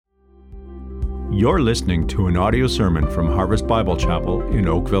You're listening to an audio sermon from Harvest Bible Chapel in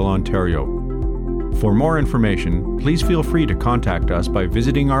Oakville, Ontario. For more information, please feel free to contact us by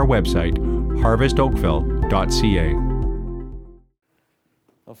visiting our website, harvestoakville.ca.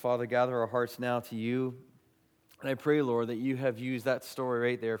 Oh, Father, gather our hearts now to you. And I pray, Lord, that you have used that story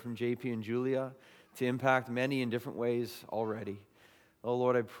right there from JP and Julia to impact many in different ways already. Oh,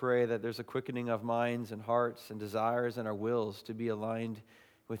 Lord, I pray that there's a quickening of minds and hearts and desires and our wills to be aligned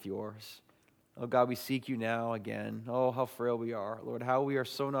with yours. Oh, God, we seek you now again. Oh, how frail we are. Lord, how we are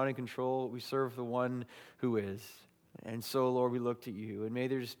so not in control. We serve the one who is. And so, Lord, we look to you. And may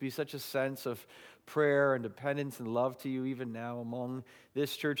there just be such a sense of prayer and dependence and love to you even now among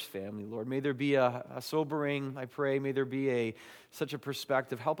this church family, Lord. May there be a sobering, I pray, may there be such a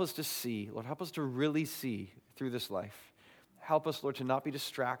perspective. Help us to see, Lord, help us to really see through this life. Help us, Lord, to not be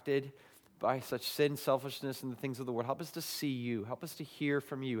distracted by such sin, selfishness, and the things of the world. Help us to see you. Help us to hear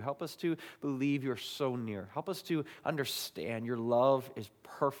from you. Help us to believe you're so near. Help us to understand your love is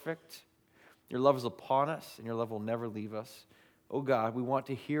perfect. Your love is upon us, and your love will never leave us. Oh God, we want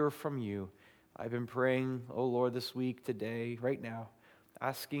to hear from you. I've been praying, oh Lord, this week, today, right now,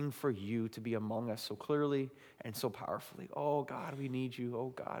 asking for you to be among us so clearly and so powerfully. Oh God, we need you.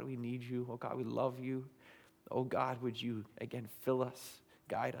 Oh God, we need you. Oh God, we love you. Oh God, would you again fill us,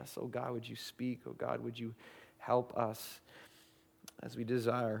 guide us. Oh God, would you speak? Oh God, would you help us as we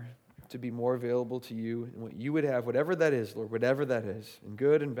desire to be more available to you and what you would have, whatever that is, Lord, whatever that is, in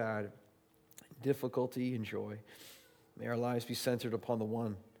good and bad, difficulty and joy. May our lives be centered upon the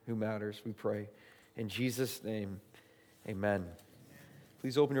one who matters, we pray. In Jesus' name, amen.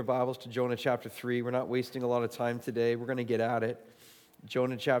 Please open your Bibles to Jonah chapter 3. We're not wasting a lot of time today. We're going to get at it.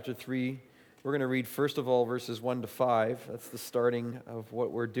 Jonah chapter 3. We're going to read, first of all, verses 1 to 5. That's the starting of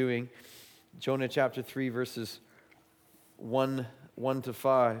what we're doing. Jonah chapter 3, verses 1 to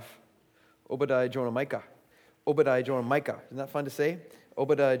 5. Obadiah, Jonah, Micah. Obadiah, Jonah, Micah. Isn't that fun to say?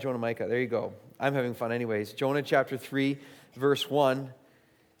 Obadiah, Jonah, Micah. There you go. I'm having fun anyways. Jonah chapter 3, verse 1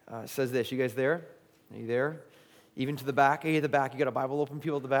 says this. You guys there? Are you there? Even to the back. Hey, at the back. You got a Bible open,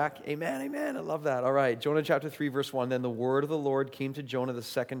 people at the back? Amen, amen. I love that. All right. Jonah chapter 3, verse 1. Then the word of the Lord came to Jonah the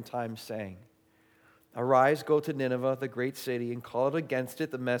second time, saying, Arise, go to Nineveh, the great city, and call it against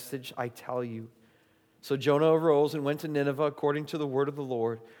it the message I tell you. So Jonah arose and went to Nineveh according to the word of the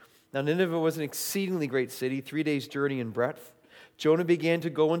Lord. Now Nineveh was an exceedingly great city, 3 days' journey in breadth. Jonah began to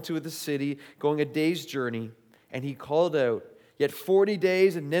go into the city, going a day's journey, and he called out, Yet 40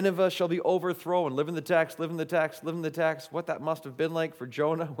 days and Nineveh shall be overthrown. Live in the text, live in the text, live in the text. What that must have been like for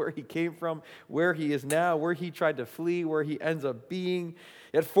Jonah, where he came from, where he is now, where he tried to flee, where he ends up being.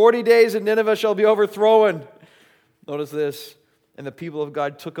 Yet 40 days and Nineveh shall be overthrown. Notice this. And the people of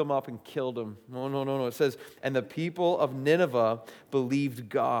God took him up and killed him. No. It says, and the people of Nineveh believed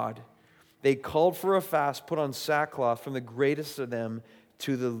God. They called for a fast, put on sackcloth from the greatest of them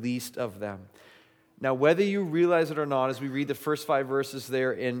to the least of them. Now, whether you realize it or not, as we read the first 5 verses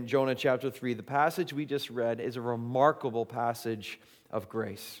there in Jonah chapter 3, the passage we just read is a remarkable passage of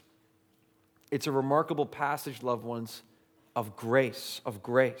grace. It's a remarkable passage, loved ones, of grace,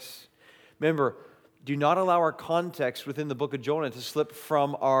 Remember, do not allow our context within the book of Jonah to slip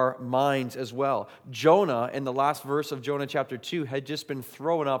from our minds as well. Jonah, in the last verse of Jonah chapter 2, had just been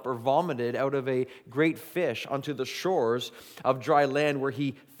thrown up or vomited out of a great fish onto the shores of dry land where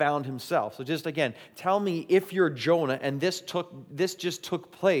he found himself. So just again, tell me if you're Jonah and this just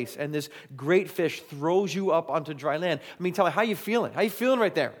took place and this great fish throws you up onto dry land. I mean, tell me, how you feeling? How you feeling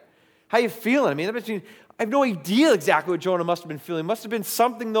right there? How you feeling? I mean, I have no idea exactly what Jonah must have been feeling. It must have been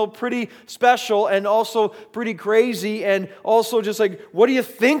something, though, pretty special and also pretty crazy and also just like, what are you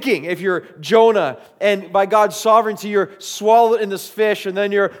thinking if you're Jonah and by God's sovereignty you're swallowed in this fish and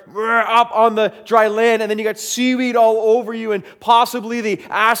then you're up on the dry land and then you got seaweed all over you and possibly the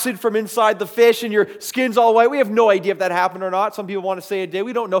acid from inside the fish and your skin's all white. We have no idea if that happened or not. Some people want to say it did.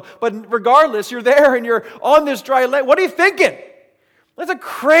 We don't know. But regardless, you're there and you're on this dry land. What are you thinking? That's a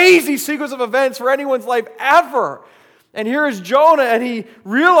crazy sequence of events for anyone's life ever. And here is Jonah, and he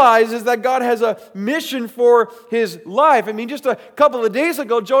realizes that God has a mission for his life. I mean, just a couple of days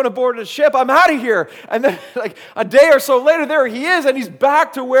ago, Jonah boarded a ship. I'm out of here. And then like a day or so later, there he is, and he's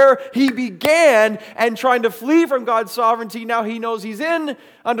back to where he began and trying to flee from God's sovereignty. Now he knows he's in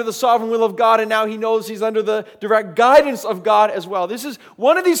under the sovereign will of God, and now he knows he's under the direct guidance of God as well. This is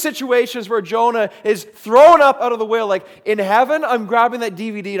one of these situations where Jonah is thrown up out of the whale. Like, in heaven, I'm grabbing that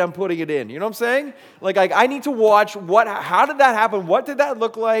DVD and I'm putting it in. You know what I'm saying? Like I need to watch how did that happen? What did that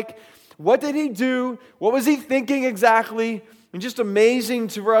look like? What did he do? What was he thinking exactly? And just amazing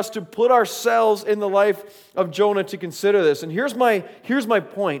for us to put ourselves in the life of Jonah to consider this. And here's my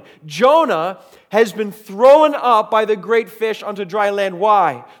point. Jonah has been thrown up by the great fish onto dry land.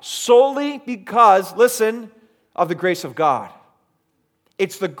 Why? Solely because, listen, of the grace of God.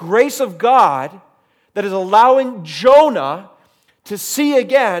 It's the grace of God that is allowing Jonah to see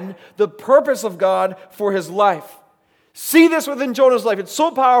again the purpose of God for his life. See this within Jonah's life. It's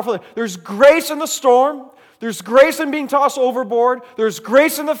so powerful. There's grace in the storm. There's grace in being tossed overboard. There's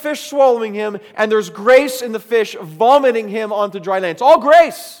grace in the fish swallowing him. And there's grace in the fish vomiting him onto dry land. It's all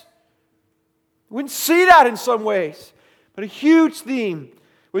grace. We wouldn't see that in some ways. But a huge theme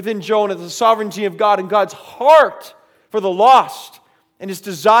within Jonah, the sovereignty of God and God's heart for the lost and his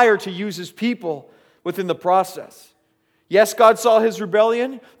desire to use his people within the process. Yes, God saw his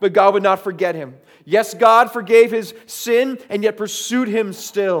rebellion, but God would not forget him. Yes, God forgave his sin and yet pursued him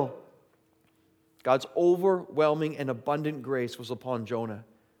still. God's overwhelming and abundant grace was upon Jonah.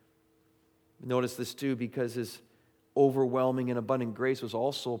 Notice this too, because his overwhelming and abundant grace was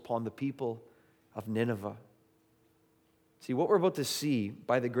also upon the people of Nineveh. See, what we're about to see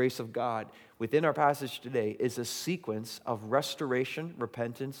by the grace of God within our passage today is a sequence of restoration,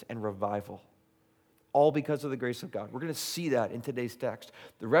 repentance, and revival. All because of the grace of God. We're going to see that in today's text.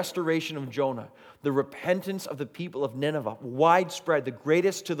 The restoration of Jonah, the repentance of the people of Nineveh, widespread, the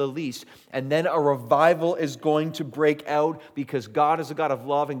greatest to the least, and then a revival is going to break out because God is a God of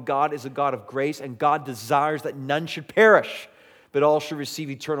love and God is a God of grace and God desires that none should perish, but all should receive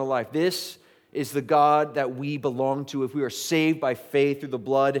eternal life. This is the God that we belong to if we are saved by faith through the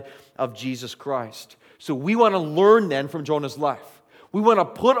blood of Jesus Christ. So we want to learn then from Jonah's life. We want to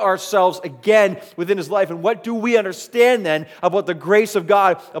put ourselves again within his life. And what do we understand then about the grace of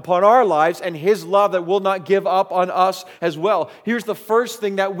God upon our lives and his love that will not give up on us as well? Here's the first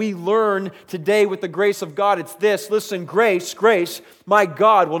thing that we learn today with the grace of God. It's this. Listen, grace, my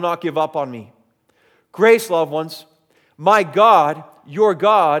God will not give up on me. Grace, loved ones, my God, your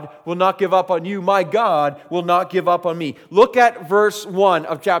God will not give up on you. My God will not give up on me. Look at verse 1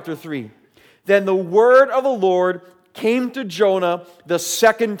 of chapter 3. Then the word of the Lord came to Jonah the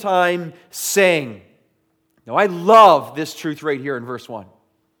second time, saying. Now, I love this truth right here in verse 1.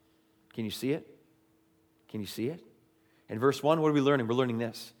 Can you see it? Can you see it? In verse 1, what are we learning? We're learning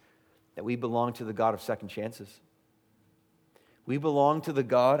this, that we belong to the God of second chances. We belong to the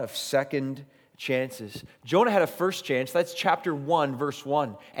God of second chances. Jonah had a first chance. That's chapter 1, verse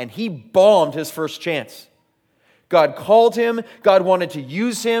 1. And he bombed his first chance. God called him. God wanted to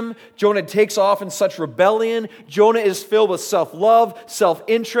use him. Jonah takes off in such rebellion. Jonah is filled with self-love,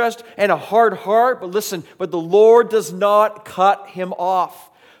 self-interest, and a hard heart. But listen, but the Lord does not cut him off.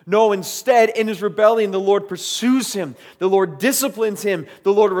 No, instead, in his rebellion, the Lord pursues him. The Lord disciplines him.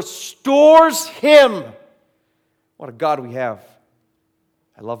 The Lord restores him. What a God we have.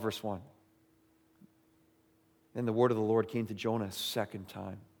 I love verse 1. Then the word of the Lord came to Jonah a second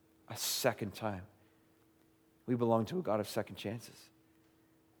time. A second time. We belong to a God of second chances.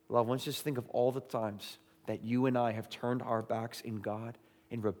 Loved ones, just think of all the times that you and I have turned our backs in God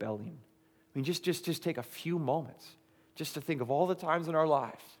in rebellion. I mean, just take a few moments just to think of all the times in our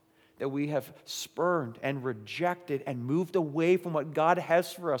lives that we have spurned and rejected and moved away from what God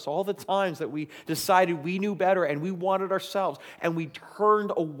has for us. All the times that we decided we knew better and we wanted ourselves and we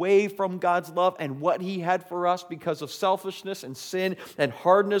turned away from God's love and what He had for us because of selfishness and sin and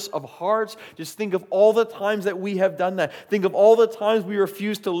hardness of hearts. Just think of all the times that we have done that. Think of all the times we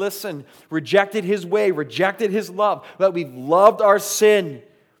refused to listen, rejected His way, rejected His love, that we've loved our sin.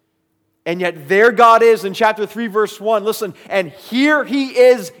 And yet there God is in chapter 3, verse 1. Listen, and here He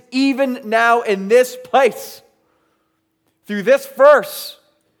is even now in this place. Through this verse,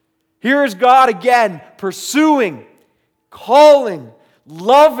 here is God again pursuing, calling,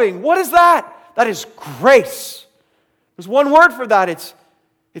 loving. What is that? That is grace. There's one word for that.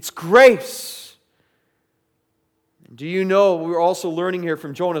 It's grace. Do you know, we're also learning here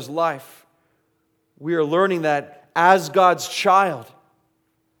from Jonah's life. We are learning that as God's child,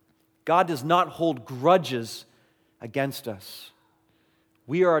 God does not hold grudges against us.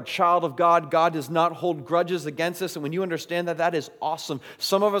 We are a child of God. God does not hold grudges against us. And when you understand that, that is awesome.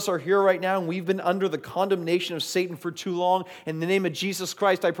 Some of us are here right now and we've been under the condemnation of Satan for too long. In the name of Jesus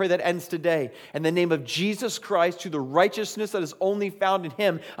Christ, I pray that ends today. In the name of Jesus Christ, through the righteousness that is only found in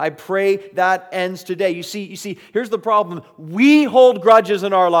Him, I pray that ends today. You see, here's the problem. We hold grudges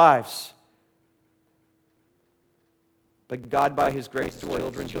in our lives. But God, by His grace to His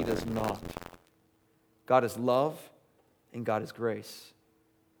children, He does not. God is love and God is grace.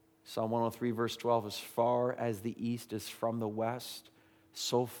 Psalm 103, verse 12, as far as the east is from the west,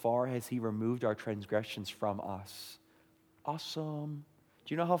 so far has He removed our transgressions from us. Awesome.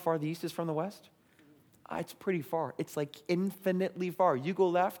 Do you know how far the east is from the west? It's pretty far. It's like infinitely far. You go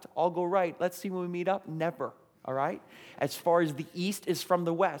left, I'll go right. Let's see when we meet up. Never. All right? As far as the east is from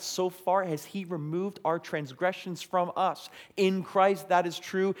the west, so far has he removed our transgressions from us. In Christ, that is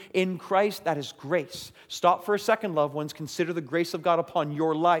true. In Christ, that is grace. Stop for a second, loved ones. Consider the grace of God upon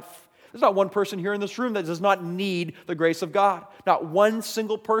your life. There's not one person here in this room that does not need the grace of God. Not one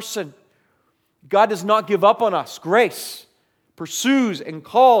single person. God does not give up on us. Grace pursues and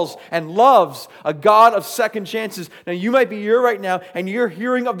calls and loves, a God of second chances. Now you might be here right now and you're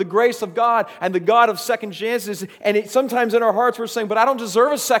hearing of the grace of God and the God of second chances, and sometimes in our hearts we're saying, but I don't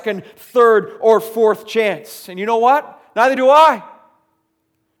deserve a second, third, or fourth chance. And you know what? Neither do I.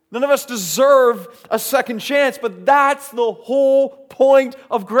 None of us deserve a second chance, but that's the whole point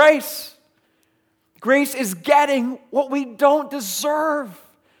of grace. Grace is getting what we don't deserve.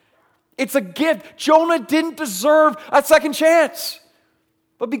 It's a gift. Jonah didn't deserve a second chance.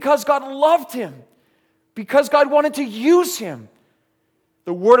 But because God loved him, because God wanted to use him,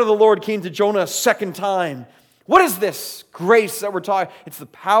 the word of the Lord came to Jonah a second time. What is this grace that we're talking? It's the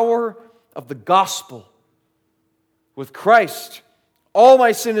power of the gospel. With Christ, all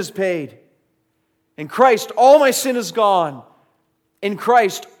my sin is paid. In Christ, all my sin is gone. In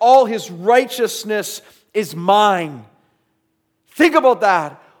Christ, all his righteousness is mine. Think about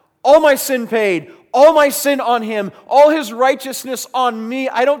that. All my sin paid, all my sin on him, all his righteousness on me.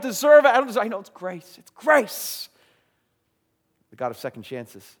 I don't deserve it. I know it's grace. It's grace. The God of second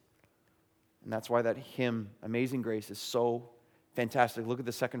chances. And that's why that hymn, Amazing Grace, is so fantastic. Look at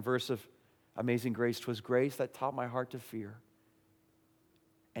the second verse of Amazing Grace. 'Twas grace that taught my heart to fear,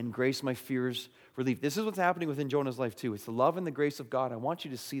 and grace my fears relief. This is what's happening within Jonah's life too. It's the love and the grace of God. I want you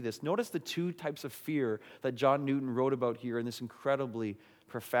to see this. Notice the two types of fear that John Newton wrote about here in this incredibly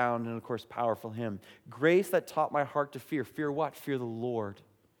profound and, of course, powerful hymn. Grace that taught my heart to fear. Fear what? Fear the Lord.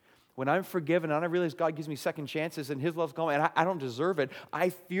 When I'm forgiven and I realize God gives me second chances and his love's coming and I don't deserve it, I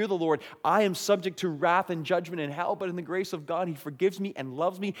fear the Lord. I am subject to wrath and judgment and hell, but in the grace of God, he forgives me and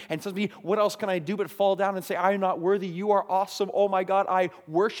loves me and says to me, what else can I do but fall down and say, I am not worthy. You are awesome. Oh my God, I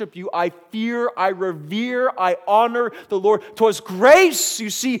worship you. I fear, I revere, I honor the Lord. 'Twas grace, you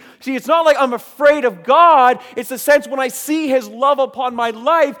see. It's not like I'm afraid of God. It's the sense when I see his love upon my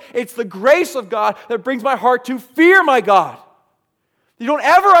life, it's the grace of God that brings my heart to fear my God. You don't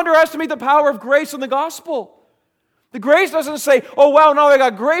ever underestimate the power of grace in the gospel. The grace doesn't say, oh, wow, now I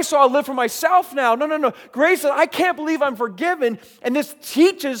got grace, so I'll live for myself now. No. Grace says, I can't believe I'm forgiven, and this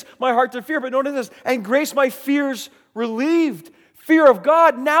teaches my heart to fear. But notice this, and grace my fears relieved. Fear of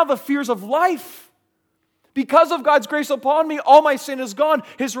God, now the fears of life. Because of God's grace upon me, all my sin is gone.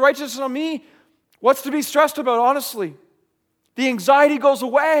 His righteousness on me. What's to be stressed about, honestly? The anxiety goes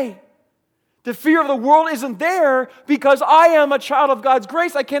away. The fear of the world isn't there because I am a child of God's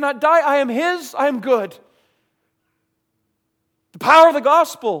grace. I cannot die. I am his. I am good. The power of the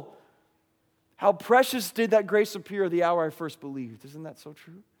gospel. How precious did that grace appear the hour I first believed. Isn't that so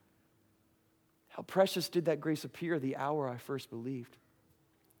true? How precious did that grace appear the hour I first believed.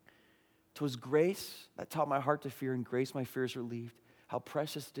 'Twas grace that taught my heart to fear, and grace my fears relieved. How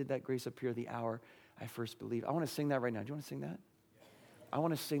precious did that grace appear the hour I first believed. I want to sing that right now. Do you want to sing that? I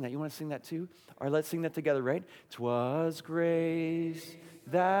want to sing that. You want to sing that too? All right, let's sing that together, right? 'Twas grace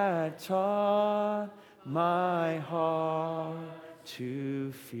that taught my heart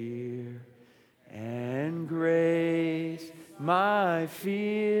to fear, and grace my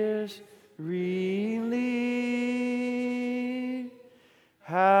fears relieved.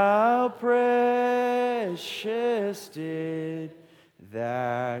 How precious did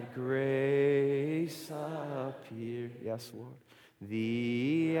that grace appear. Yes, Lord.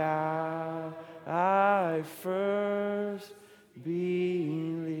 The hour I first believed.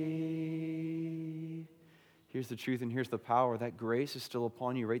 Here's the truth and here's the power. That grace is still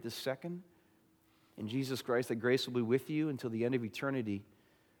upon you right this second. In Jesus Christ, that grace will be with you until the end of eternity.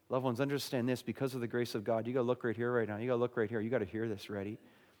 Loved ones, understand this. Because of the grace of God, you got to look right here right now. You got to look right here. You got to hear this, ready?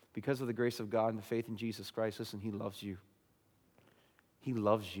 Because of the grace of God and the faith in Jesus Christ, listen, he loves you. He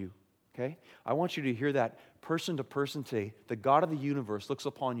loves you. Okay? I want you to hear that person to person today. The God of the universe looks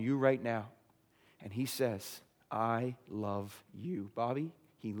upon you right now, and he says, I love you. Bobby,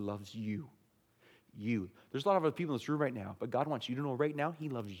 he loves you. You. There's a lot of other people in this room right now, but God wants you to know right now, he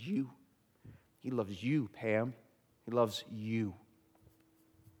loves you. He loves you, Pam. He loves you.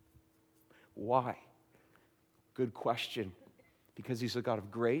 Why? Good question. Because he's a God of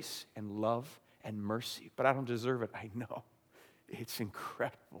grace and love and mercy. But I don't deserve it. I know. It's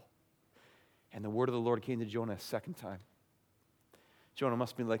incredible. And the word of the Lord came to Jonah a second time. Jonah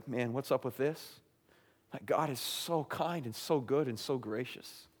must be like, man, what's up with this? My God is so kind and so good and so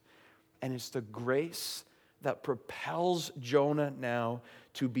gracious. And it's the grace that propels Jonah now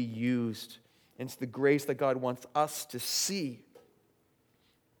to be used. And it's the grace that God wants us to see.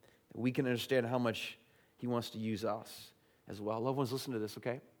 We can understand how much He wants to use us as well. Loved ones, listen to this,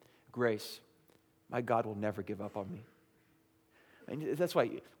 okay? Grace. My God will never give up on me. And that's why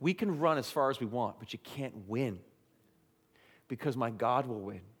we can run as far as we want, but you can't win. Because my God will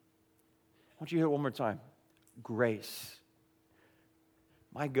win. I want you to hear it one more time. Grace.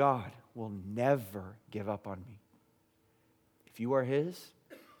 My God will never give up on me. If you are His,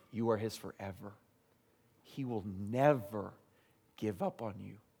 you are His forever. He will never give up on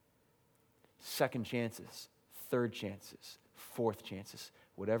you. Second chances, third chances, fourth chances.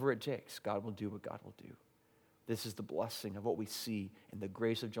 Whatever it takes, God will do what God will do. This is the blessing of what we see in the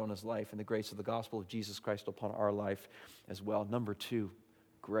grace of Jonah's life and the grace of the gospel of Jesus Christ upon our life as well. Number 2,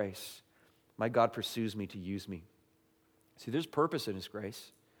 grace. My God pursues me to use me. See, there's purpose in His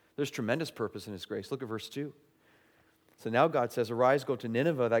grace. There's tremendous purpose in His grace. Look at verse 2. So now God says, arise, go to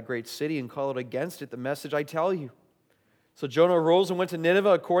Nineveh, that great city, and call it against it the message I tell you. So Jonah arose and went to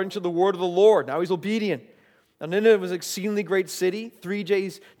Nineveh according to the word of the Lord. Now he's obedient. Now Nineveh was an exceedingly great city, 3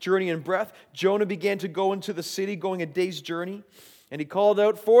 days' journey in breadth. Jonah began to go into the city, going a day's journey. And he called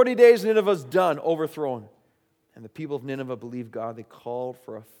out, 40 days Nineveh's done, overthrown. And the people of Nineveh believed God. They called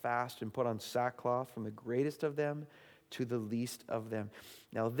for a fast and put on sackcloth from the greatest of them to the least of them.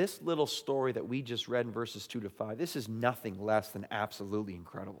 Now this little story that we just read in verses 2 to 5, this is nothing less than absolutely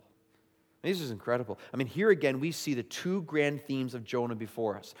incredible. This is incredible. I mean, here again, we see the 2 grand themes of Jonah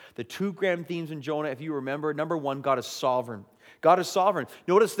before us. The 2 grand themes in Jonah, if you remember, number 1, God is sovereign. God is sovereign.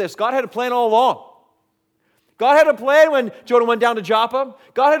 Notice this, God had a plan all along. God had a plan when Jonah went down to Joppa.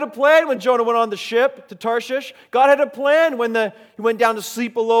 God had a plan when Jonah went on the ship to Tarshish. God had a plan when he went down to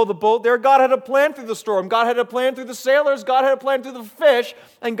sleep below the boat there. God had a plan through the storm. God had a plan through the sailors. God had a plan through the fish.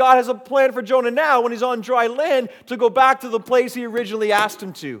 And God has a plan for Jonah now when he's on dry land to go back to the place He originally asked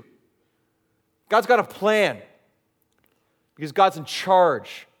him to. God's got a plan because God's in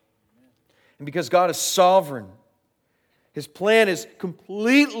charge and because God is sovereign. His plan is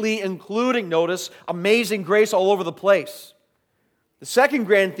completely including, notice, amazing grace all over the place. The second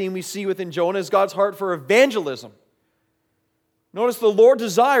grand theme we see within Jonah is God's heart for evangelism. Notice the Lord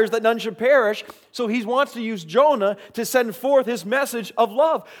desires that none should perish, so He wants to use Jonah to send forth His message of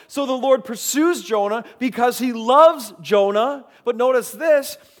love. So the Lord pursues Jonah because He loves Jonah. But notice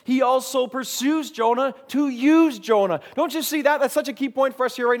this, He also pursues Jonah to use Jonah. Don't you see that? That's such a key point for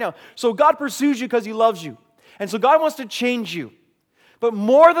us here right now. So God pursues you because He loves you. And so God wants to change you. But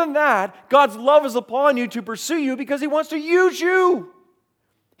more than that, God's love is upon you to pursue you because He wants to use you.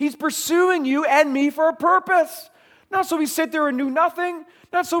 He's pursuing you and me for a purpose. Not so we sit there and do nothing.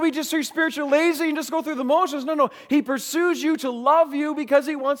 Not so we just are spiritually lazy and just go through the motions. No. He pursues you to love you because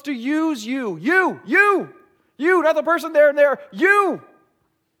He wants to use you. You, not the person there and there. You.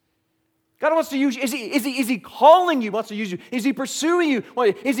 God wants to use you. Is he calling you? Wants to use you. Is He pursuing you?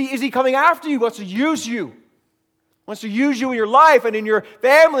 Is he coming after you? Wants to use you. Wants to use you in your life and in your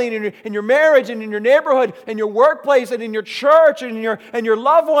family and in your marriage and in your neighborhood and your workplace and in your church and in your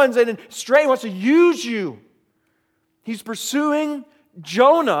loved ones and in strength. Wants to use you. He's pursuing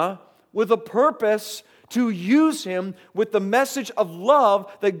Jonah with a purpose to use him with the message of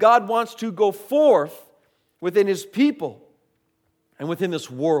love that God wants to go forth within His people and within this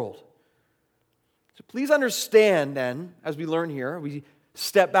world. So please understand then, as we learn here, we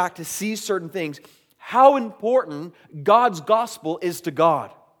step back to see certain things, how important God's gospel is to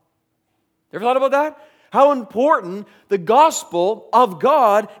God. Ever thought about that? How important the gospel of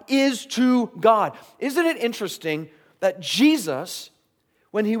God is to God. Isn't it interesting that Jesus,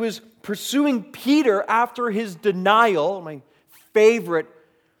 when He was pursuing Peter after his denial, my favorite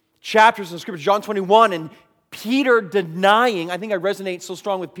chapters in Scripture, John 21, and Peter denying, I think I resonate so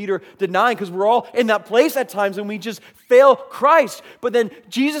strong with Peter denying because we're all in that place at times and we just fail Christ. But then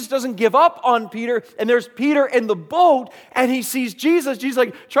Jesus doesn't give up on Peter, and there's Peter in the boat and he sees Jesus. Jesus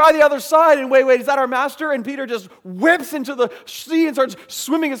like, try the other side, and wait, is that our master? And Peter just whips into the sea and starts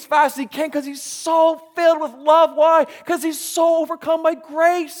swimming as fast as he can because he's so filled with love. Why? Because he's so overcome by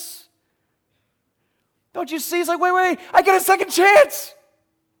grace. Don't you see? He's like, wait, I get a second chance.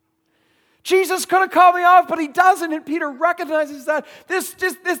 Jesus could have cut me off, but He doesn't. And Peter recognizes that this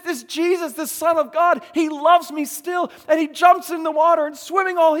Jesus, this Son of God, He loves me still. And he jumps in the water and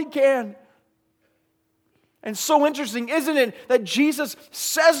swimming all he can. And so interesting, isn't it, that Jesus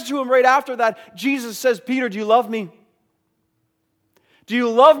says to him right after that, Jesus says, Peter, do you love me? Do you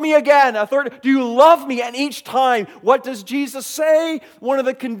love me again? A third, do you love me? And each time, what does Jesus say? One of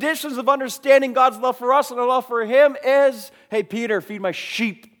the conditions of understanding God's love for us and our love for Him is, hey, Peter, feed my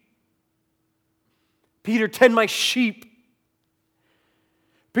sheep. Peter, tend my sheep.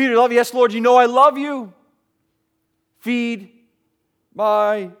 Peter, love you. Yes, Lord, you know I love you. Feed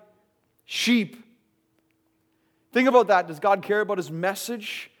my sheep. Think about that. Does God care about His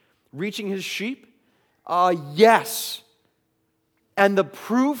message reaching His sheep? Yes. And the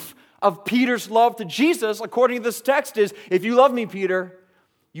proof of Peter's love to Jesus, according to this text, is, if you love me, Peter,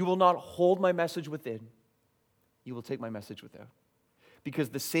 you will not hold my message within. You will take my message without. Because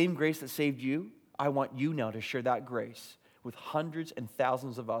the same grace that saved you, I want you now to share that grace with hundreds and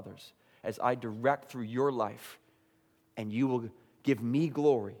thousands of others as I direct through your life. And you will give me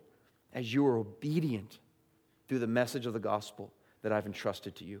glory as you are obedient through the message of the gospel that I've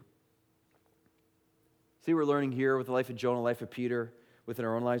entrusted to you. See, we're learning here with the life of Jonah, the life of Peter, within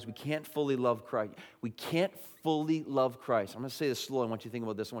our own lives, we can't fully love Christ. We can't fully love Christ. I'm going to say this slowly. I want you to think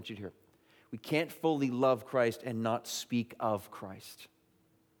about this. I want you to hear. We can't fully love Christ and not speak of Christ.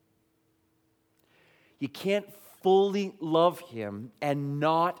 You can't fully love Him and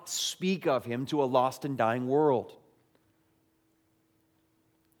not speak of Him to a lost and dying world.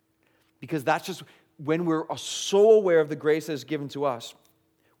 Because that's just when we're so aware of the grace that is given to us,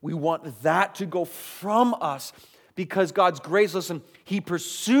 we want that to go from us because God's grace, listen, He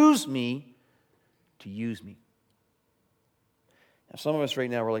pursues me to use me. Now, some of us right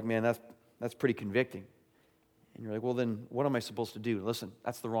now, we're like, man, that's pretty convicting. And you're like, well, then what am I supposed to do? Listen,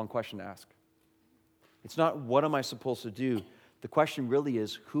 that's the wrong question to ask. It's not what am I supposed to do. The question really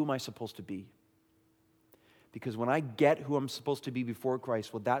is, who am I supposed to be? Because when I get who I'm supposed to be before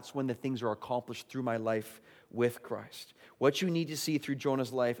Christ, well, that's when the things are accomplished through my life with Christ. What you need to see through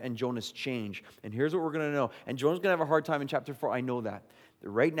Jonah's life and Jonah's change. And here's what we're going to know. And Jonah's going to have a hard time in chapter 4. I know that.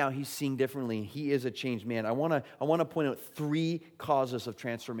 Right now, he's seeing differently. He is a changed man. I want to point out 3 causes of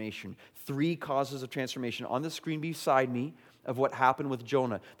transformation. 3 causes of transformation on the screen beside me of what happened with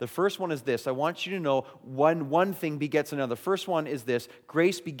Jonah. The first one is this. I want you to know one thing begets another. The first one is this.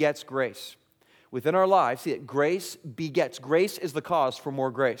 Grace begets grace. Within our lives, see it, grace begets. Grace is the cause for more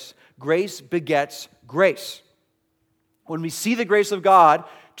grace. Grace begets grace. When we see the grace of God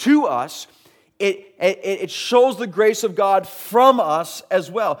to us, it shows the grace of God from us as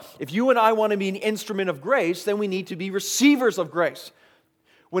well. If you and I want to be an instrument of grace, then we need to be receivers of grace.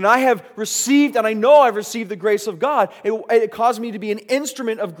 When I have received, and I know I've received the grace of God, it caused me to be an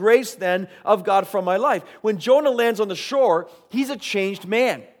instrument of grace then of God from my life. When Jonah lands on the shore, he's a changed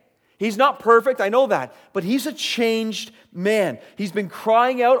man. He's not perfect, I know that, but he's a changed man. He's been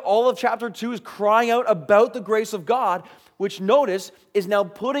crying out, all of chapter 2 is crying out about the grace of God, which notice is now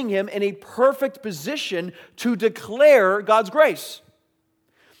putting him in a perfect position to declare God's grace.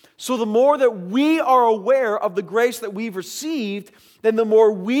 So the more that we are aware of the grace that we've received, then the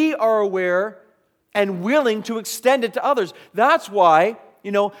more we are aware and willing to extend it to others. That's why,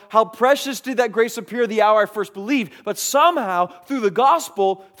 how precious did that grace appear the hour I first believed. But somehow, through the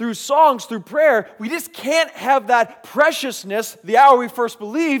gospel, through songs, through prayer, we just can't have that preciousness the hour we first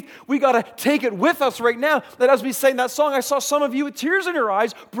believed. We got to take it with us right now. That as we sang that song, I saw some of you with tears in your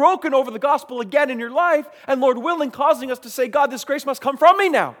eyes, broken over the gospel again in your life, and Lord willing, causing us to say, God, this grace must come from me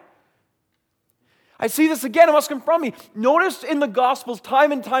now. I see this again, it must come from me. Notice in the Gospels,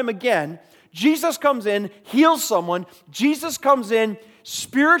 time and time again, Jesus comes in, heals someone. Jesus comes in,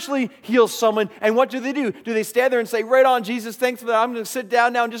 spiritually heals someone. And what do? Do they stand there and say, right on, Jesus, thanks for that. I'm going to sit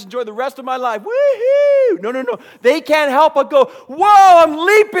down now and just enjoy the rest of my life. Woohoo! No. They can't help but go, whoa, I'm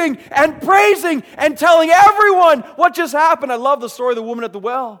leaping and praising and telling everyone what just happened. I love the story of the woman at the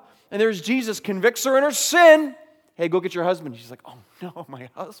well. And there's Jesus, convicts her in her sin. Hey, go get your husband. She's like, oh no, my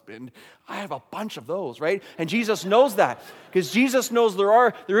husband. I have a bunch of those, right? And Jesus knows that because Jesus knows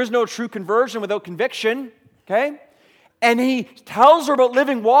there is no true conversion without conviction, okay? And he tells her about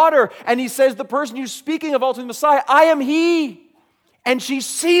living water, and he says, the person you're speaking of, ultimate Messiah, I am he. And she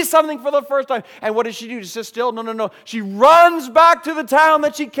sees something for the first time. And what does she do? She says, still, no. She runs back to the town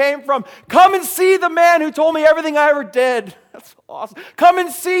that she came from. Come and see the man who told me everything I ever did. That's awesome. Come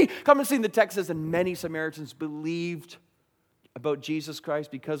and see. And the text says, and many Samaritans believed about Jesus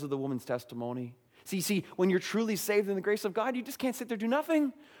Christ because of the woman's testimony. See, when you're truly saved in the grace of God, you just can't sit there and do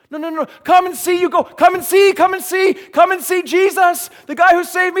nothing. No. Come and see. You go. Come and see Jesus, the guy who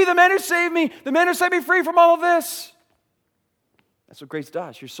saved me, the man who saved me, the man who set me free from all of this. That's what grace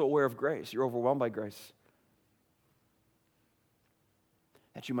does. You're so aware of grace. You're overwhelmed by grace.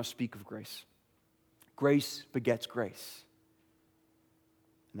 That you must speak of grace. Grace begets grace.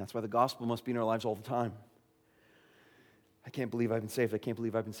 And that's why the gospel must be in our lives all the time. I can't believe I've been saved. I can't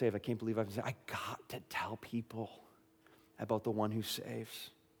believe I've been saved. I can't believe I've been saved. I got to tell people about the one who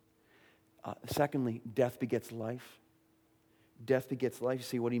saves. Secondly, death begets life. Death begets life. You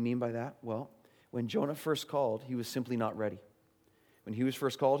see, what do you mean by that? Well, when Jonah first called, he was simply not ready. When he was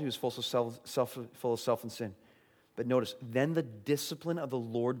first called, he was full of self and sin. But notice, then the discipline of the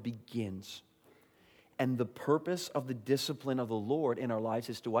Lord begins. And the purpose of the discipline of the Lord in our lives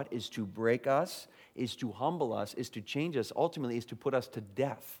is to what? Is to break us, is to humble us, is to change us, ultimately is to put us to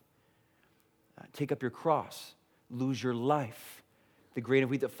death. Take up your cross, lose your life. The grain of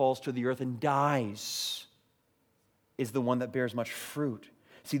wheat that falls to the earth and dies is the one that bears much fruit.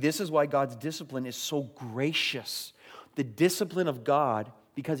 See, this is why God's discipline is so gracious. The discipline of God,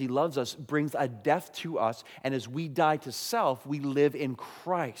 because He loves us, brings a death to us, and as we die to self, we live in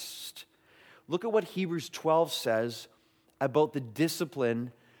Christ. Look at what Hebrews 12 says about the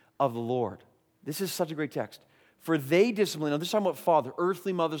discipline of the Lord. This is such a great text. For they discipline, now this is talking about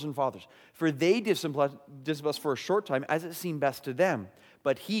earthly mothers and fathers. For they discipline us for a short time as it seemed best to them.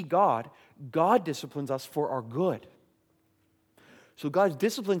 But He, God disciplines us for our good. So God's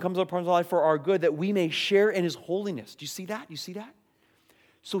discipline comes upon our life for our good, that we may share in His holiness. Do you see that? Do you see that?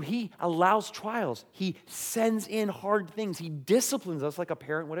 So He allows trials. He sends in hard things. He disciplines us like a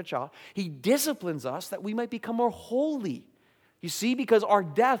parent would a child. He disciplines us that we might become more holy. You see, because our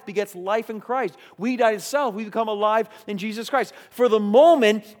death begets life in Christ. We die to self, we become alive in Jesus Christ. For the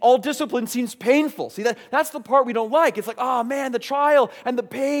moment, all discipline seems painful. See, that's the part we don't like. It's like, oh man, the trial and the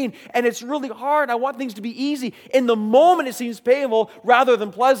pain, and it's really hard. I want things to be easy. In the moment, it seems painful rather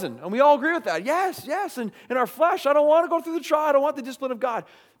than pleasant. And we all agree with that. Yes. And in our flesh, I don't want to go through the trial. I don't want the discipline of God.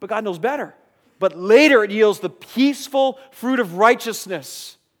 But God knows better. But later, it yields the peaceful fruit of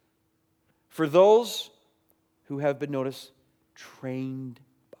righteousness for those who have been, notice, trained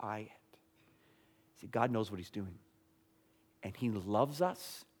by it. See, God knows what He's doing. And He loves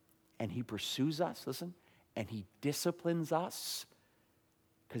us, and He pursues us, listen, and He disciplines us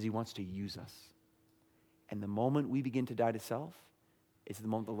because He wants to use us. And the moment we begin to die to self is the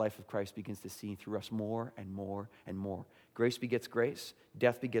moment the life of Christ begins to see through us more and more and more. Grace begets grace.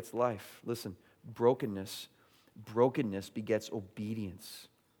 Death begets life. Listen, brokenness begets obedience.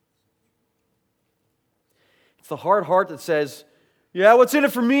 It's the hard heart that says, yeah, what's in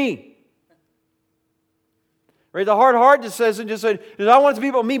it for me? Right? The hard heart that says, I want it to be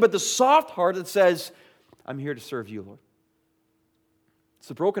about me, but the soft heart that says, I'm here to serve you, Lord. It's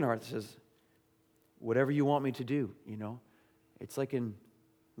the broken heart that says, whatever you want me to do, you know. It's like in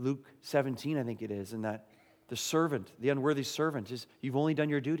Luke 17, I think it is, in that the servant, the unworthy servant, is you've only done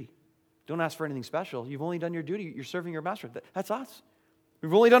your duty. Don't ask for anything special. You've only done your duty. You're serving your master. That's us.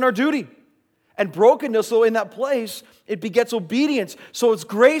 We've only done our duty. And brokenness, so in that place, it begets obedience. So it's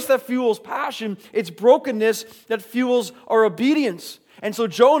grace that fuels passion. It's brokenness that fuels our obedience. And so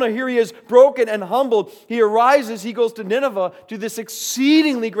Jonah, here he is, broken and humbled. He arises, he goes to Nineveh, to this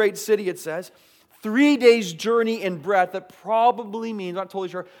exceedingly great city, it says. 3 days' journey in breadth that probably means, not totally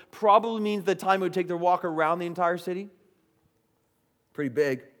sure, probably means the time it would take to walk around the entire city. Pretty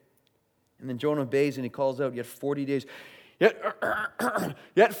big. And then Jonah obeys and he calls out, yet 40 days.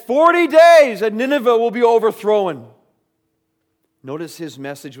 Yet 40 days and Nineveh will be overthrown. Notice his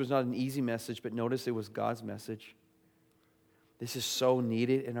message was not an easy message, but notice it was God's message. This is so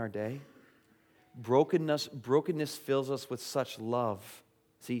needed in our day. Brokenness fills us with such love.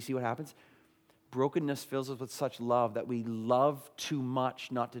 See what happens? Brokenness fills us with such love that we love too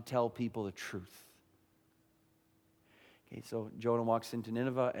much not to tell people the truth. Okay, so Jonah walks into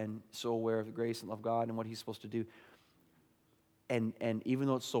Nineveh and so aware of the grace and love of God and what he's supposed to do. And even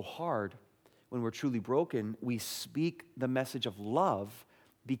though it's so hard, when we're truly broken, we speak the message of love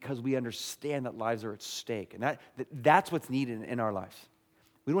because we understand that lives are at stake. And that's what's needed in our lives.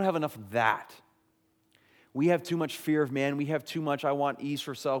 We don't have enough of that. We have too much fear of man. We have too much, I want ease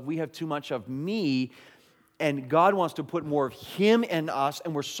for self. We have too much of me. And God wants to put more of Him in us.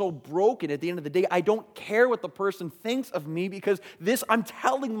 And we're so broken at the end of the day. I don't care what the person thinks of me because I'm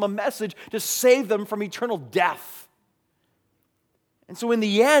telling them a message to save them from eternal death. And so in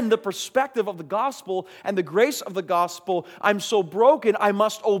the end, the perspective of the gospel and the grace of the gospel, I'm so broken, I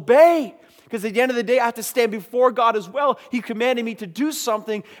must obey. Because at the end of the day, I have to stand before God as well. He commanded me to do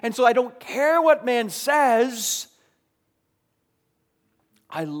something. And so I don't care what man says.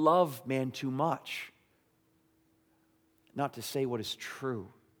 I love man too much not to say what is true.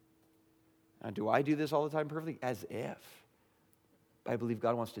 Now, do I do this all the time perfectly? As if. I believe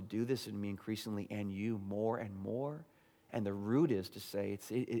God wants to do this in me increasingly and you more and more. And the root is to say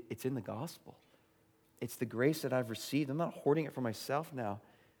it's in the gospel. It's the grace that I've received. I'm not hoarding it for myself now.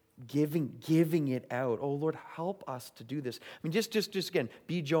 giving it out. Oh, Lord, help us to do this. I mean, just again,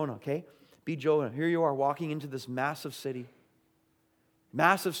 be Jonah, okay? Be Jonah. Here you are walking into this massive city,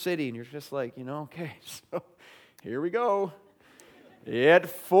 and you're just like, okay, so here we go. Yet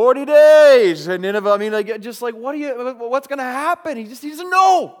 40 days. And Nineveh, what's going to happen? He doesn't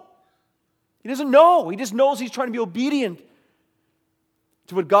know. He doesn't know. He just knows he's trying to be obedient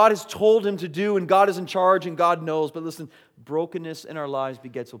to what God has told him to do, and God is in charge, and God knows. But listen, brokenness in our lives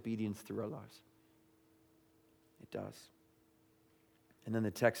begets obedience through our lives. It does. And then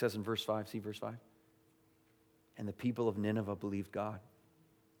the text says in verse 5, see verse 5? And the people of Nineveh believed God.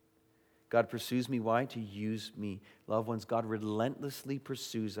 God pursues me. Why? To use me. Loved ones, God relentlessly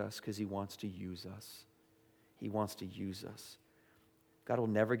pursues us because He wants to use us. He wants to use us. God will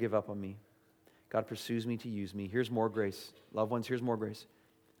never give up on me. God pursues me to use me. Here's more grace. Loved ones, here's more grace.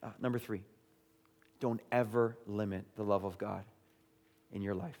 Number 3, don't ever limit the love of God in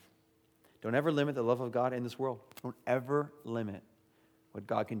your life. Don't ever limit the love of God in this world. Don't ever limit what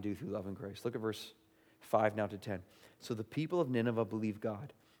God can do through love and grace. Look at verse 5 now to 10. So the people of Nineveh believed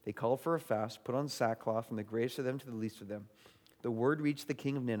God. They called for a fast, put on sackcloth, from the greatest of them to the least of them. The word reached the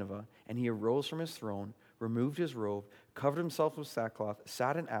king of Nineveh, and he arose from his throne, removed his robe, covered himself with sackcloth,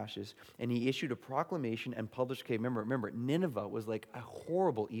 sat in ashes, and he issued a proclamation and published. Okay, remember, Nineveh was like a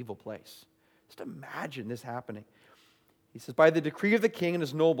horrible, evil place. Just imagine this happening. He says, by the decree of the king and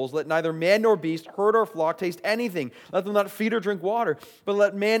his nobles, let neither man nor beast, herd or flock taste anything. Let them not feed or drink water, but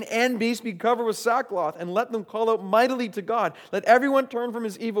let man and beast be covered with sackcloth, and let them call out mightily to God. Let everyone turn from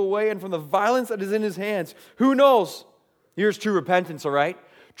his evil way and from the violence that is in his hands. Who knows? Here's true repentance, all right?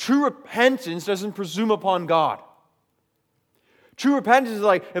 True repentance doesn't presume upon God. True repentance is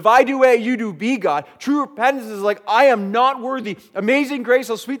like, if I do A, you do B, God. True repentance is like, I am not worthy. Amazing grace,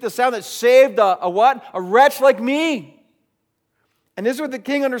 how sweet the sound that saved a what? A wretch like me. And this is what the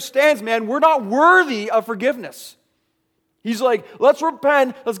king understands, man. We're not worthy of forgiveness. He's like, let's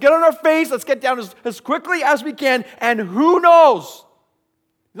repent. Let's get on our face. Let's get down as quickly as we can. And who knows?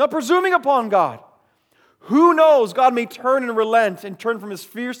 He's not presuming upon God. Who knows? God may turn and relent and turn from His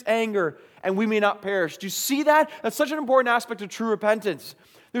fierce anger, and we may not perish. Do you see that? That's such an important aspect of true repentance.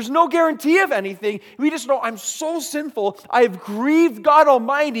 There's no guarantee of anything. We just know I'm so sinful. I have grieved God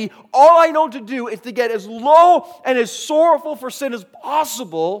Almighty. All I know to do is to get as low and as sorrowful for sin as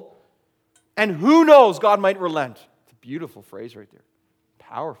possible. And who knows, God might relent. It's a beautiful phrase right there.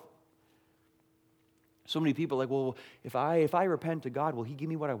 Powerful. So many people are like, well, if I repent to God, will He give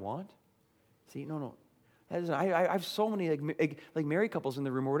me what I want? See, no. I have so many like married couples in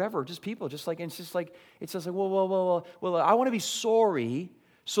the room or whatever, just people, just like, and it's just like, well, I want to be sorry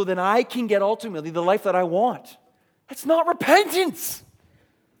so then I can get ultimately the life that I want. That's not repentance.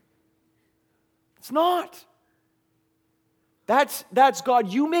 It's not. That's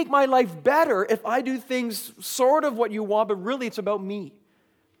God, you make my life better if I do things sort of what you want, but really it's about me.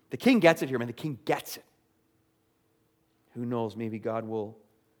 The king gets it here, man. The king gets it. Who knows? Maybe God will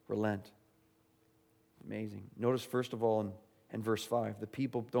relent. Amazing. Notice first of all in verse 5, the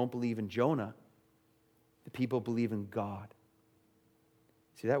people don't believe in Jonah. The people believe in God.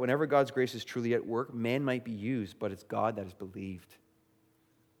 See that? Whenever God's grace is truly at work, man might be used, but it's God that is believed.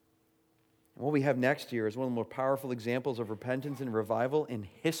 And what we have next here is one of the more powerful examples of repentance and revival in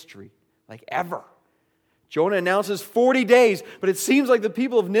history, like ever. Jonah announces 40 days, but it seems like the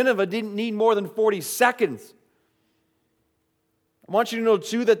people of Nineveh didn't need more than 40 seconds. I want you to know,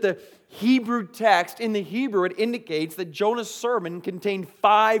 too, that the Hebrew text, in the Hebrew, it indicates that Jonah's sermon contained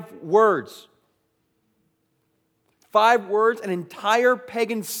 5 words. 5 words, an entire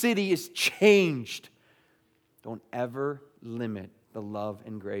pagan city is changed. Don't ever limit the love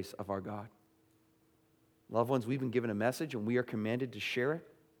and grace of our God. Loved ones, we've been given a message and we are commanded to share it.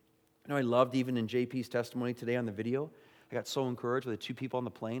 I loved even in JP's testimony today on the video, I got so encouraged with the 2 people on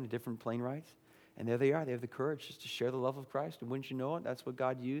the plane, the different plane rides. And there they are. They have the courage just to share the love of Christ. And wouldn't you know it, that's what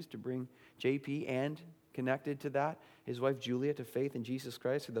God used to bring JP and connected to that, his wife Julia, to faith in Jesus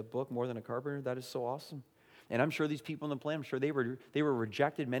Christ through the book, More Than a Carpenter. That is so awesome. And I'm sure these people on the plane, I'm sure they were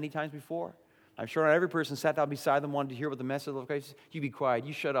rejected many times before. I'm sure not every person sat down beside them wanted to hear about the message of Christ. You be quiet.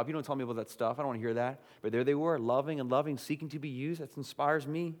 You shut up. You don't tell me about that stuff. I don't want to hear that. But there they were, loving, seeking to be used. That inspires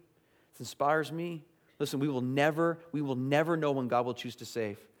me. It inspires me. Listen, we will never know when God will choose to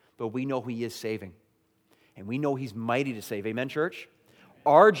save. But we know He is saving. And we know He's mighty to save. Amen, church?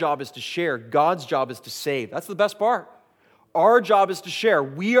 Our job is to share. God's job is to save. That's the best part. Our job is to share.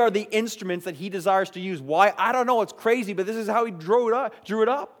 We are the instruments that He desires to use. Why? I don't know. It's crazy, but this is how He drew it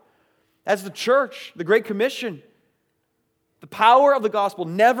up. That's the church, the Great Commission. The power of the gospel.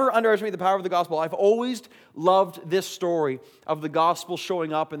 Never underestimate the power of the gospel. I've always loved this story of the gospel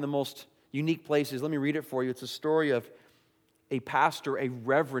showing up in the most unique places. Let me read it for you. It's a story of a pastor, a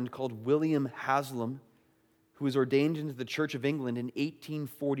reverend called William Haslam, who was ordained into the Church of England in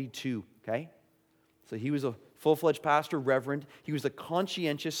 1842. Okay? So he was a full-fledged pastor, reverend. He was a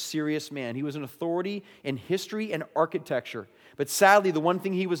conscientious, serious man. He was an authority in history and architecture. But sadly, the one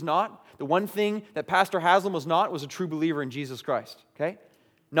thing he was not, the one thing that Pastor Haslam was not, was a true believer in Jesus Christ. Okay?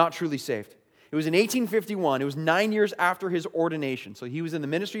 Not truly saved. It was in 1851. It was 9 years after his ordination. So he was in the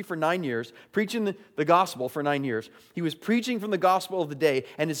ministry for 9 years, preaching the gospel for 9 years. He was preaching from the gospel of the day,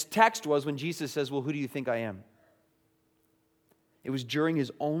 and his text was when Jesus says, well, who do you think I am? It was during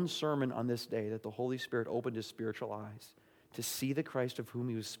his own sermon on this day that the Holy Spirit opened his spiritual eyes to see the Christ of whom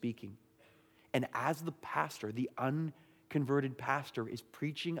he was speaking. And as the pastor, the unconverted pastor, is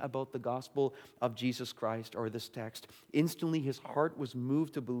preaching about the gospel of Jesus Christ, or this text, instantly his heart was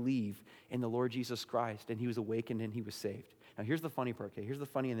moved to believe in the Lord Jesus Christ, and he was awakened and he was saved. Now here's the funny part, okay? Here's the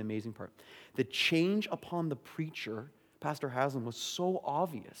funny and the amazing part. The change upon the preacher, Pastor Haslam, was so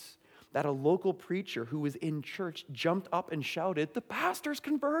obvious that a local preacher who was in church jumped up and shouted, "The pastor's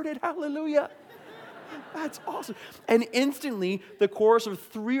converted, hallelujah." That's awesome. And instantly, the chorus of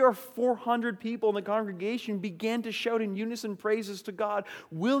 300 or 400 people in the congregation began to shout in unison praises to God.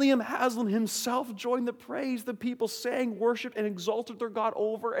 William Haslam himself joined the praise. The people sang, worshiped, and exalted their God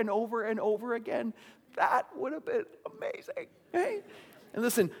over and over and over again. That would have been amazing. Hey? And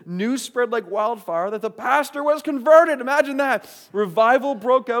listen, news spread like wildfire that the pastor was converted. Imagine that. Revival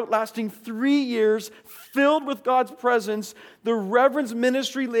broke out, lasting 3 years, filled with God's presence. The reverend's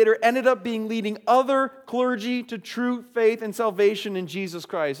ministry later ended up being leading other clergy to true faith and salvation in Jesus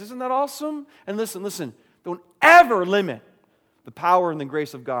Christ. Isn't that awesome? And listen, don't ever limit the power and the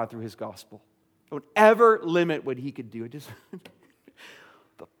grace of God through his gospel. Don't ever limit what he could do. The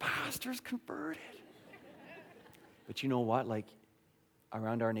pastor's converted. But you know what?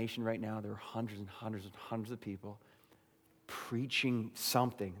 Around our nation right now, there are hundreds and hundreds and hundreds of people preaching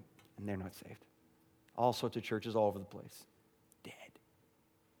something, and they're not saved. All sorts of churches all over the place. Dead.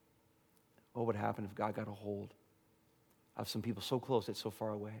 What would happen if God got a hold of some people so close yet so far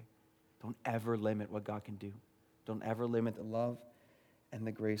away? Don't ever limit what God can do. Don't ever limit the love and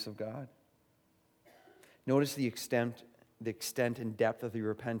the grace of God. Notice the extent and depth of the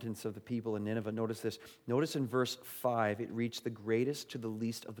repentance of the people in Nineveh. Notice this. Notice in verse 5, it reached the greatest to the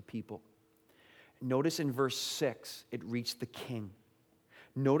least of the people. Notice in verse 6, it reached the king.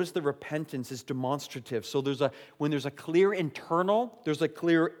 Notice the repentance is demonstrative. So when there's a clear internal, there's a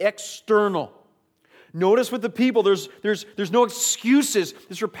clear external. Notice with the people, there's no excuses.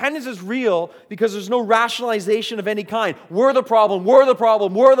 This repentance is real because there's no rationalization of any kind. We're the problem.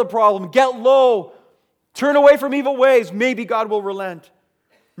 Get low. Turn away from evil ways. Maybe God will relent.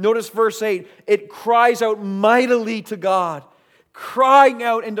 Notice verse 8. It cries out mightily to God, crying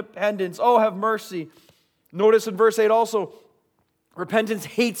out in dependence. Oh, have mercy. Notice in verse 8 also, repentance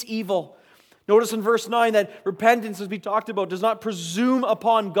hates evil. Notice in verse 9 that repentance, as we talked about, does not presume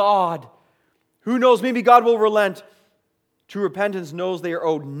upon God. Who knows? Maybe God will relent. True repentance knows they are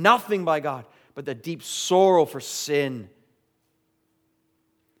owed nothing by God but the deep sorrow for sin.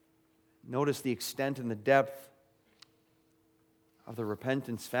 Notice the extent and the depth of the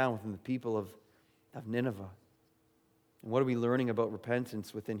repentance found within the people of Nineveh. And what are we learning about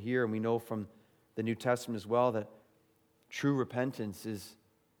repentance within here? And we know from the New Testament as well that true repentance is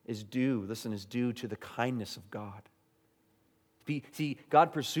due to the kindness of God. See,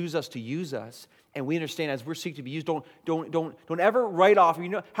 God pursues us to use us, and we understand as we're seeking to be used, don't ever write off. You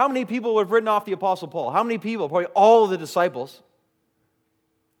know, how many people have written off the Apostle Paul? How many people? Probably all of the disciples.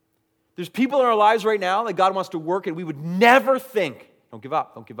 There's people in our lives right now that God wants to work, and we would never think, don't give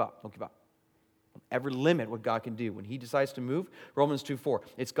up. Don't ever limit what God can do. When He decides to move, Romans 2:4,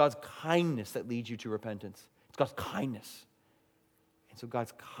 it's God's kindness that leads you to repentance. It's God's kindness. And so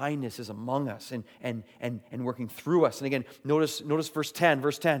God's kindness is among us and working through us. And again, notice verse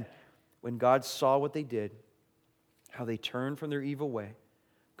 10. When God saw what they did, how they turned from their evil way,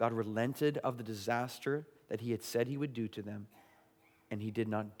 God relented of the disaster that He had said He would do to them, and He did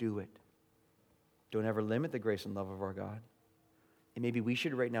not do it. Don't ever limit the grace and love of our God. And maybe we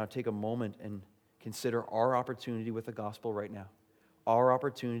should right now take a moment and consider our opportunity with the gospel right now. Our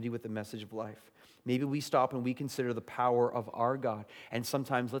opportunity with the message of life. Maybe we stop and we consider the power of our God. And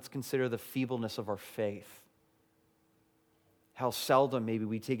sometimes let's consider the feebleness of our faith. How seldom maybe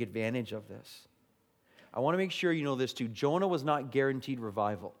we take advantage of this. I want to make sure you know this too. Jonah was not guaranteed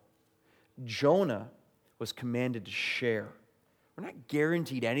revival. Jonah was commanded to share. We're not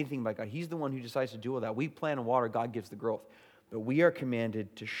guaranteed anything by God. He's the one who decides to do all that. We plant and water, God gives the growth. but we are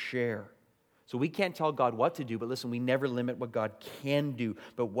commanded to share. So we can't tell God what to do, but listen, we never limit what God can do.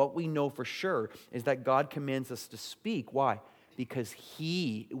 But what we know for sure is that God commands us to speak. Why? Because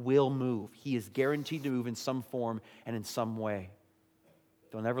He will move. He is guaranteed to move in some form and in some way.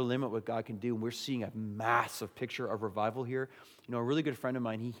 Don't ever limit what God can do. And we're seeing a massive picture of revival here. You know, a really good friend of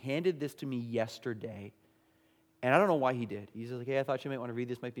mine, he handed this to me yesterday. And I don't know why he did. He's like, hey, I thought you might want to read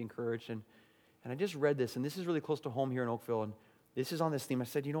this, might be encouraged. And I just read this, and this is really close to home here in Oakville. And this is on this theme. I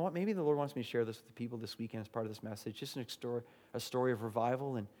said, you know what? Maybe the Lord wants me to share this with the people this weekend as part of this message. Just a story of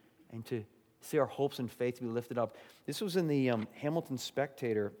revival and to see our hopes and faith to be lifted up. This was in the Hamilton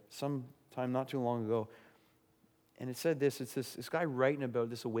Spectator sometime not too long ago. And it said this. It's this guy writing about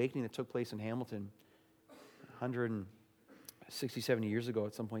this awakening that took place in Hamilton 160, 70 years ago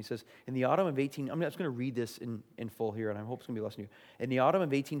at some point. He says, in the autumn of I'm just going to read this in full here, and I hope it's going to be a lesson to you. In the autumn of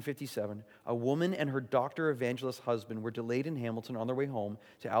 1857, a woman and her doctor evangelist husband were delayed in Hamilton on their way home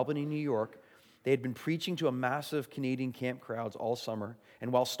to Albany, New York. They had been preaching to a massive Canadian camp crowds all summer,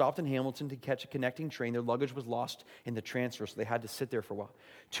 and while stopped in Hamilton to catch a connecting train, their luggage was lost in the transfer, so they had to sit there for a while.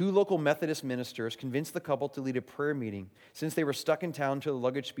 2 local Methodist ministers convinced the couple to lead a prayer meeting since they were stuck in town until the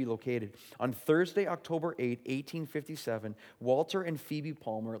luggage should be located. On Thursday, October 8, 1857, Walter and Phoebe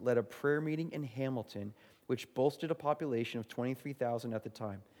Palmer led a prayer meeting in Hamilton, which boasted a population of 23,000 at the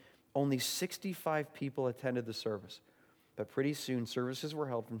time. Only 65 people attended the service. But pretty soon, services were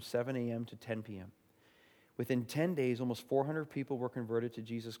held from 7 a.m. to 10 p.m. Within 10 days, almost 400 people were converted to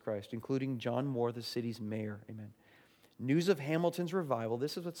Jesus Christ, including John Moore, the city's mayor. Amen. News of Hamilton's revival,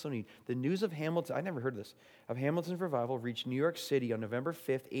 this is what's so neat. The news of Hamilton, I never heard of this, of Hamilton's revival reached New York City on November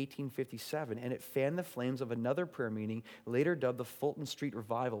 5th, 1857, and it fanned the flames of another prayer meeting, later dubbed the Fulton Street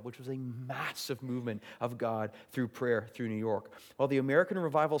Revival, which was a massive movement of God through prayer through New York. While the American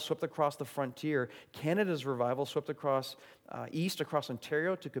revival swept across the frontier, Canada's revival swept across east across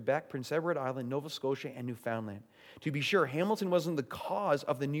Ontario to Quebec, Prince Edward Island, Nova Scotia, and Newfoundland. To be sure, Hamilton wasn't the cause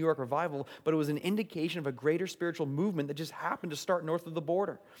of the New York revival, but it was an indication of a greater spiritual movement that just happened to start north of the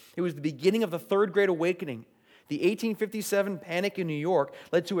border. It was the beginning of the Third Great Awakening. The 1857 panic in New York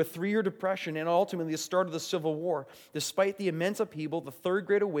led to a 3-year depression and ultimately the start of the Civil War. Despite the immense upheaval, the Third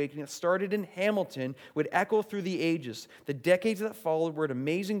Great Awakening that started in Hamilton would echo through the ages. The decades that followed were an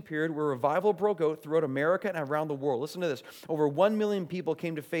amazing period where revival broke out throughout America and around the world. Listen to this. Over 1 million people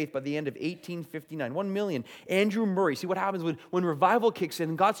came to faith by the end of 1859. 1 million. Andrew Murray. See what happens when revival kicks in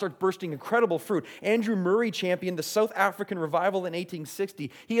and God starts bursting incredible fruit. Andrew Murray championed the South African revival in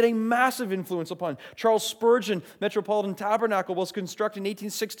 1860. He had a massive influence upon Charles Spurgeon. Metropolitan Tabernacle was constructed in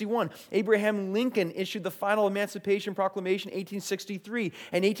 1861. Abraham Lincoln issued the final Emancipation Proclamation in 1863.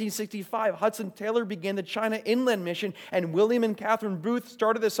 In 1865, Hudson Taylor began the China Inland Mission, and William and Catherine Booth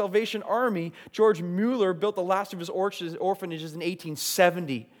started the Salvation Army. George Mueller built the last of his orphanages in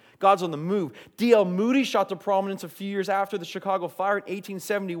 1870. God's on the move. D.L. Moody shot to prominence a few years after the Chicago fire in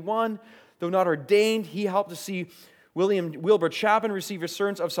 1871. Though not ordained, he helped to see Wilbur Chapman received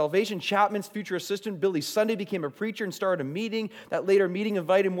assurance of salvation. Chapman's future assistant, Billy Sunday, became a preacher and started a meeting. That later meeting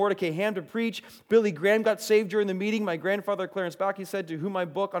invited Mordecai Ham to preach. Billy Graham got saved during the meeting. My grandfather, Clarence Backey, said, to whom my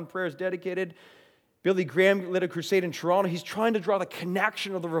book on prayer is dedicated. Billy Graham led a crusade in Toronto. He's trying to draw the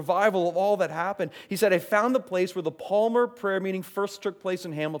connection of the revival of all that happened. He said, I found the place where the Palmer prayer meeting first took place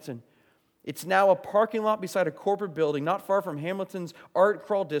in Hamilton. It's now a parking lot beside a corporate building not far from Hamilton's Art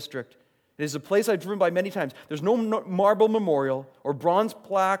Crawl District. It is a place I've driven by many times. There's no marble memorial or bronze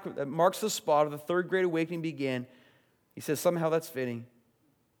plaque that marks the spot where the Third Great Awakening began. He says somehow that's fitting.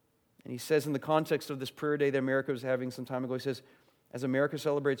 And he says in the context of this prayer day that America was having some time ago, he says, as America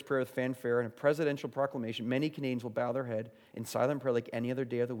celebrates prayer with fanfare and a presidential proclamation, many Canadians will bow their head in silent prayer like any other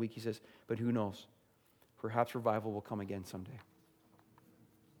day of the week. He says, but who knows? Perhaps revival will come again someday.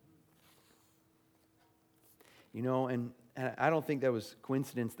 You know, and I don't think that was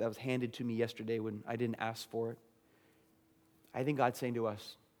coincidence that was handed to me yesterday when I didn't ask for it. I think God's saying to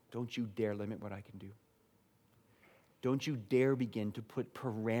us, don't you dare limit what I can do. Don't you dare begin to put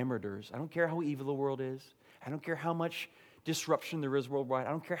parameters. I don't care how evil the world is. I don't care how much disruption there is worldwide. I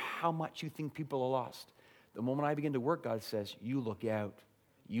don't care how much you think people are lost. The moment I begin to work, God says, you look out.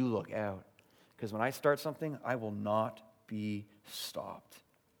 You look out. Because when I start something, I will not be stopped.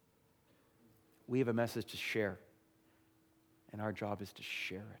 We have a message to share. And our job is to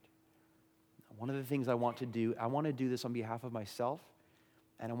share it. One of the things I want to do this on behalf of myself,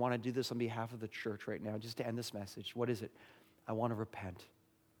 and I want to do this on behalf of the church right now, just to end this message. What is it? I want to repent.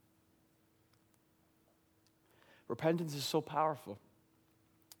 Repentance is so powerful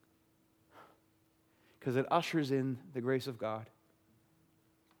because it ushers in the grace of God.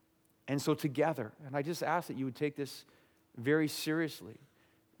 And so together, and I just ask that you would take this very seriously,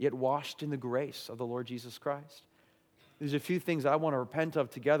 yet washed in the grace of the Lord Jesus Christ. There's a few things I want to repent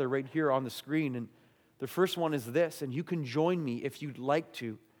of together right here on the screen. And the first one is this, and you can join me if you'd like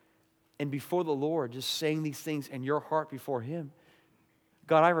to, and before the Lord, just saying these things in your heart before Him.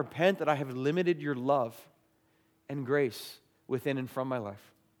 God, I repent that I have limited your love and grace within and from my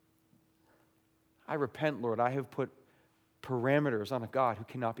life. I repent, Lord, I have put parameters on a God who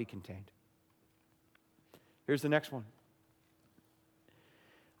cannot be contained. Here's the next one.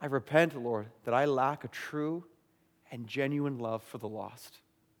 I repent, Lord, that I lack a true and genuine love for the lost.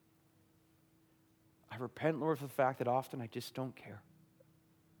 I repent, Lord, for the fact that often I just don't care.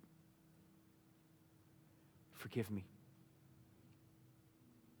 Forgive me.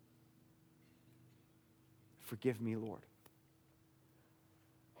 Forgive me, Lord.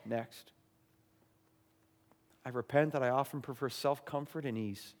 Next, I repent that I often prefer self-comfort and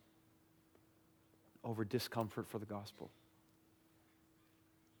ease over discomfort for the gospel.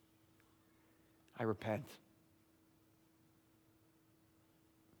 I repent.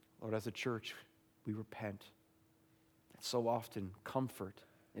 Lord, as a church, we repent. And so often, comfort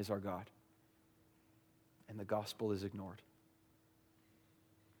is our God, and the gospel is ignored.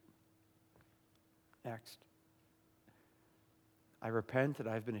 Next, I repent that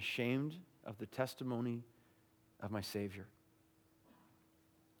I've been ashamed of the testimony of my Savior.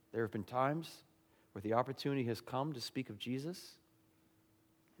 There have been times where the opportunity has come to speak of Jesus,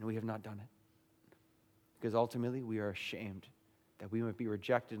 and we have not done it. Because ultimately, we are ashamed that we might be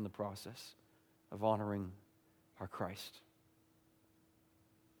rejected in the process of honoring our Christ.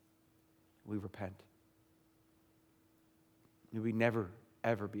 We repent. May we never,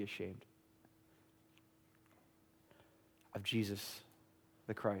 ever be ashamed of Jesus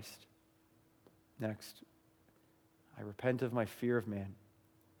the Christ. Next, I repent of my fear of man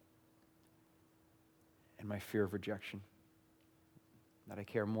and my fear of rejection. That I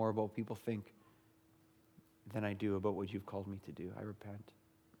care more about what people think than I do about what you've called me to do. I repent.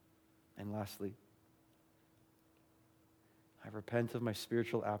 And lastly, I repent of my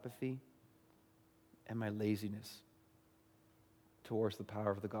spiritual apathy and my laziness towards the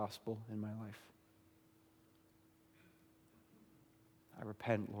power of the gospel in my life. I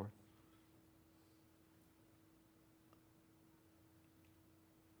repent, Lord.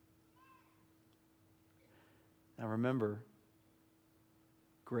 Now remember,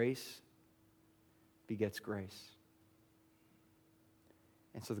 grace begets grace.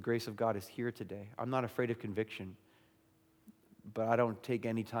 And so the grace of God is here today. I'm not afraid of conviction, but I don't take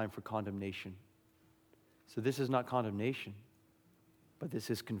any time for condemnation. So this is not condemnation, but this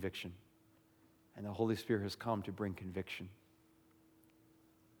is conviction. And the Holy Spirit has come to bring conviction.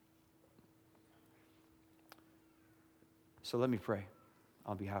 So let me pray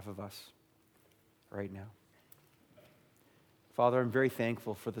on behalf of us right now. Father, I'm very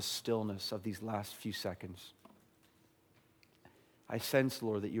thankful for the stillness of these last few seconds. I sense,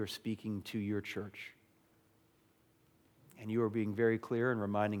 Lord, that you are speaking to your church. And you are being very clear and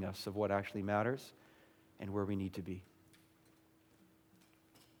reminding us of what actually matters and where we need to be.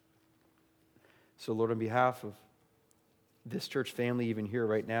 So, Lord, on behalf of this church family, even here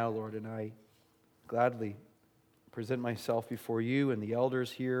right now, Lord, and I gladly present myself before you and the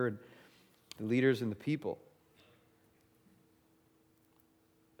elders here and the leaders and the people.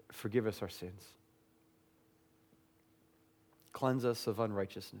 Forgive us our sins. Cleanse us of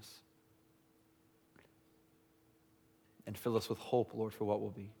unrighteousness. And fill us with hope, Lord, for what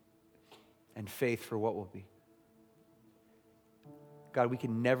will be. And faith for what will be. God, we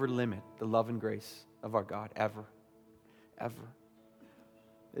can never limit the love and grace of our God, ever. Ever.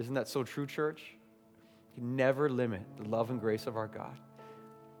 Isn't that so true, church? We can never limit the love and grace of our God.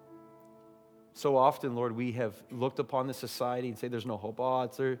 So often, Lord, we have looked upon the society and say there's no hope. Oh,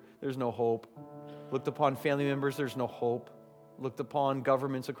 there's no hope. Looked upon family members, there's no hope. Looked upon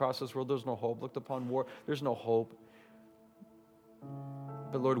governments across this world, there's no hope. Looked upon war, there's no hope.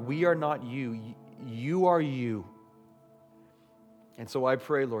 But Lord, we are not you. You are you. And so I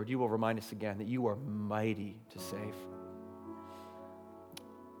pray, Lord, you will remind us again that you are mighty to save.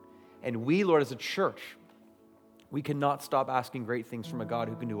 And we, Lord, as a church, we cannot stop asking great things from a God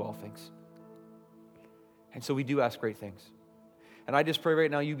who can do all things. And so we do ask great things. And I just pray right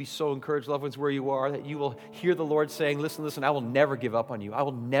now you be so encouraged, loved ones, where you are, that you will hear the Lord saying, listen, I will never give up on you. I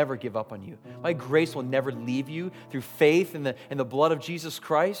will never give up on you. My grace will never leave you through faith in the blood of Jesus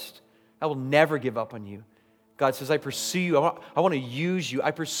Christ. I will never give up on you. God says, I pursue you. I want to use you.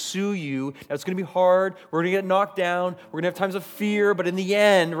 I pursue you. Now, it's going to be hard. We're going to get knocked down. We're going to have times of fear. But in the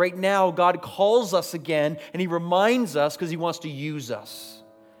end, right now, God calls us again, and He reminds us because He wants to use us.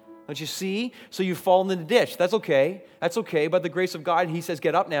 Don't you see? So you've fallen in the ditch. That's okay. That's okay. By the grace of God, he says,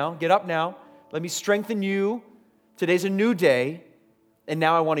 get up now. Get up now. Let me strengthen you. Today's a new day, and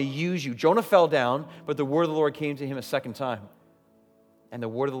now I want to use you. Jonah fell down, but the word of the Lord came to him a second time. And the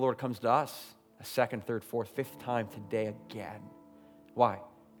word of the Lord comes to us a second, third, fourth, fifth time today again. Why?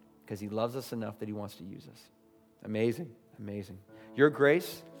 Because he loves us enough that he wants to use us. Amazing, amazing. Your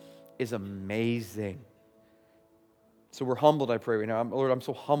grace is amazing. So we're humbled, I pray right now. Lord, I'm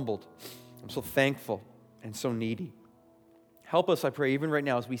so humbled. I'm so thankful and so needy. Help us, I pray, even right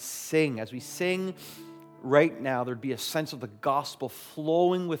now as we sing right now, there'd be a sense of the gospel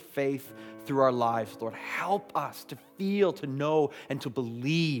flowing with faith through our lives. Lord, help us to feel, to know, and to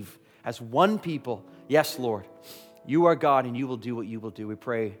believe as one people. Yes, Lord, you are God and you will do what you will do. We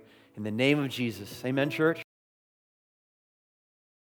pray in the name of Jesus. Amen, church.